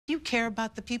You care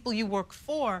about the people you work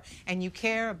for, and you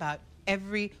care about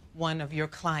every one of your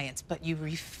clients, but you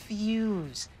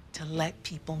refuse to let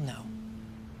people know.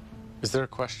 Is there a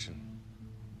question?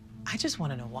 I just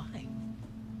want to know why.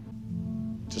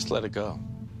 Just let it go.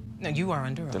 No, you are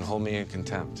under oath. Then hold me in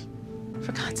contempt.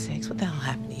 For God's sakes, what the hell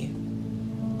happened to you?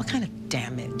 What kind of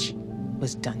damage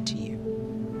was done to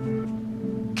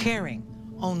you? Caring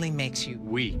only makes you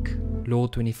Weak. Law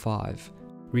 25.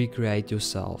 Recreate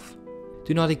yourself.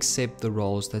 Do not accept the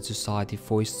roles that society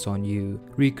foists on you.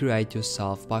 Recreate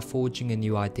yourself by forging a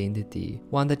new identity,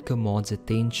 one that commands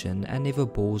attention and never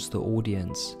bores the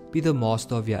audience. Be the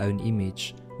master of your own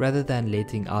image, rather than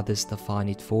letting others define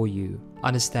it for you.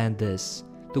 Understand this.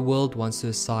 The world wants to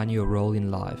assign you a role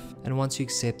in life, and once you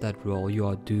accept that role, you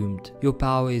are doomed. Your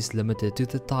power is limited to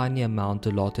the tiny amount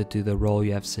allotted to the role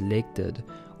you have selected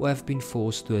or have been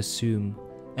forced to assume.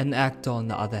 An actor, on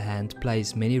the other hand,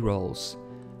 plays many roles.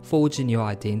 Forge a new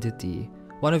identity,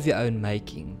 one of your own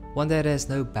making, one that has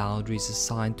no boundaries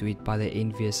assigned to it by the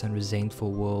envious and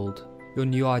resentful world. Your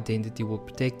new identity will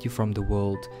protect you from the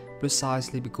world,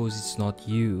 precisely because it's not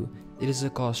you. It is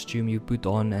a costume you put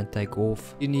on and take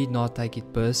off. You need not take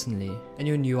it personally, and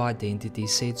your new identity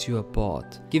sets you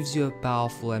apart, gives you a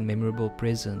powerful and memorable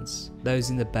presence. Those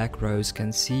in the back rows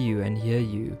can see you and hear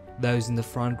you. Those in the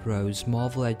front rows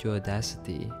marvel at your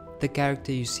audacity. The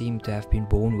character you seem to have been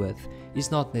born with is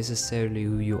not necessarily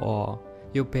who you are.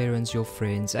 Your parents, your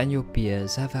friends, and your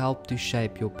peers have helped to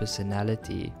shape your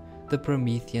personality. The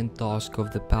Promethean task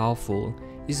of the powerful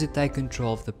is to take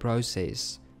control of the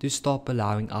process, to stop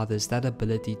allowing others that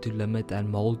ability to limit and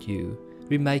mold you.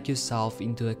 Remake yourself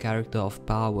into a character of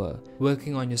power,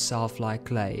 working on yourself like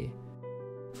clay.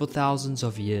 For thousands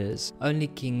of years, only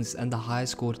kings and the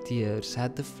highest courtiers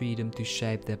had the freedom to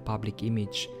shape their public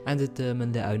image and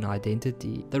determine their own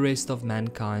identity. The rest of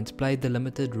mankind played the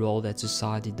limited role that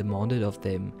society demanded of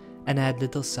them and had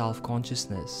little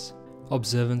self-consciousness.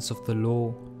 Observance of the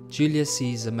law. Julius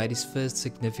Caesar made his first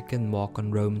significant mark on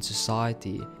Roman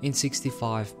society in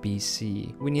 65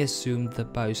 BC when he assumed the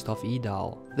post of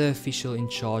aedile, the official in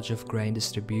charge of grain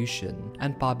distribution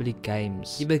and public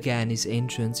games. He began his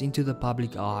entrance into the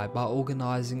public eye by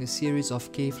organizing a series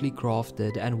of carefully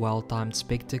crafted and well-timed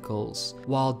spectacles,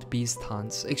 wild beast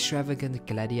hunts, extravagant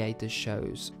gladiator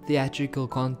shows, theatrical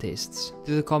contests.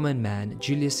 To the common man,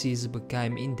 Julius Caesar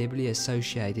became indelibly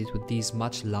associated with these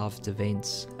much-loved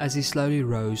events. As he slowly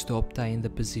rose to obtain the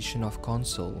position of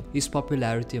consul, his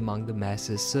popularity among the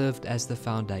masses served as the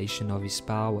foundation of his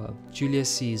power. Julius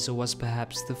Caesar was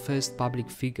perhaps the first public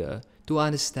figure to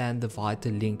understand the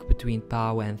vital link between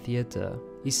power and theatre.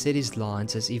 He said his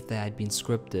lines as if they had been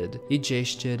scripted. He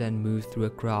gestured and moved through a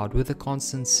crowd with a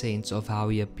constant sense of how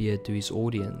he appeared to his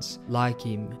audience. Like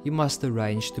him, you must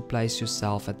arrange to place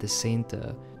yourself at the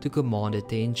center, to command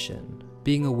attention.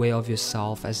 Being aware of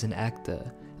yourself as an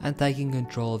actor, and taking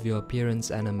control of your appearance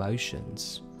and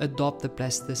emotions. Adopt the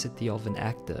plasticity of an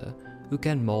actor who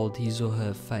can mold his or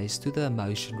her face to the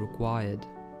emotion required.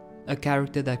 A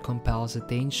character that compels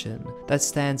attention, that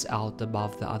stands out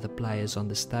above the other players on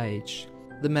the stage.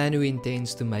 The man who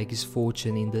intends to make his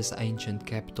fortune in this ancient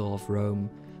capital of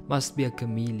Rome must be a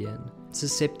chameleon,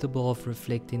 susceptible of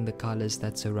reflecting the colors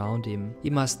that surround him. He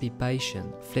must be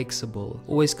patient, flexible,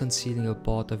 always concealing a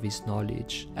part of his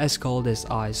knowledge, as cold as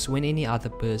ice when any other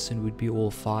person would be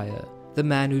all fire. The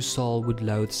man whose soul would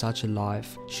loathe such a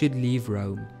life should leave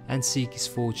Rome and seek his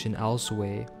fortune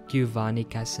elsewhere. Giovanni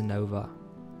Casanova.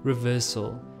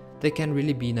 Reversal. There can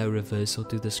really be no reversal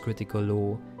to this critical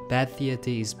law. Bad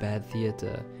theatre is bad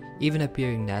theatre. Even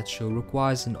appearing natural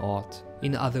requires an art.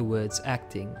 In other words,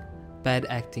 acting. Bad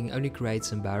acting only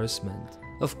creates embarrassment.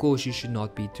 Of course, you should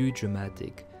not be too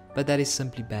dramatic, but that is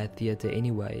simply bad theatre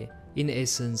anyway. In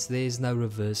essence, there is no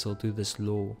reversal to this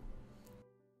law.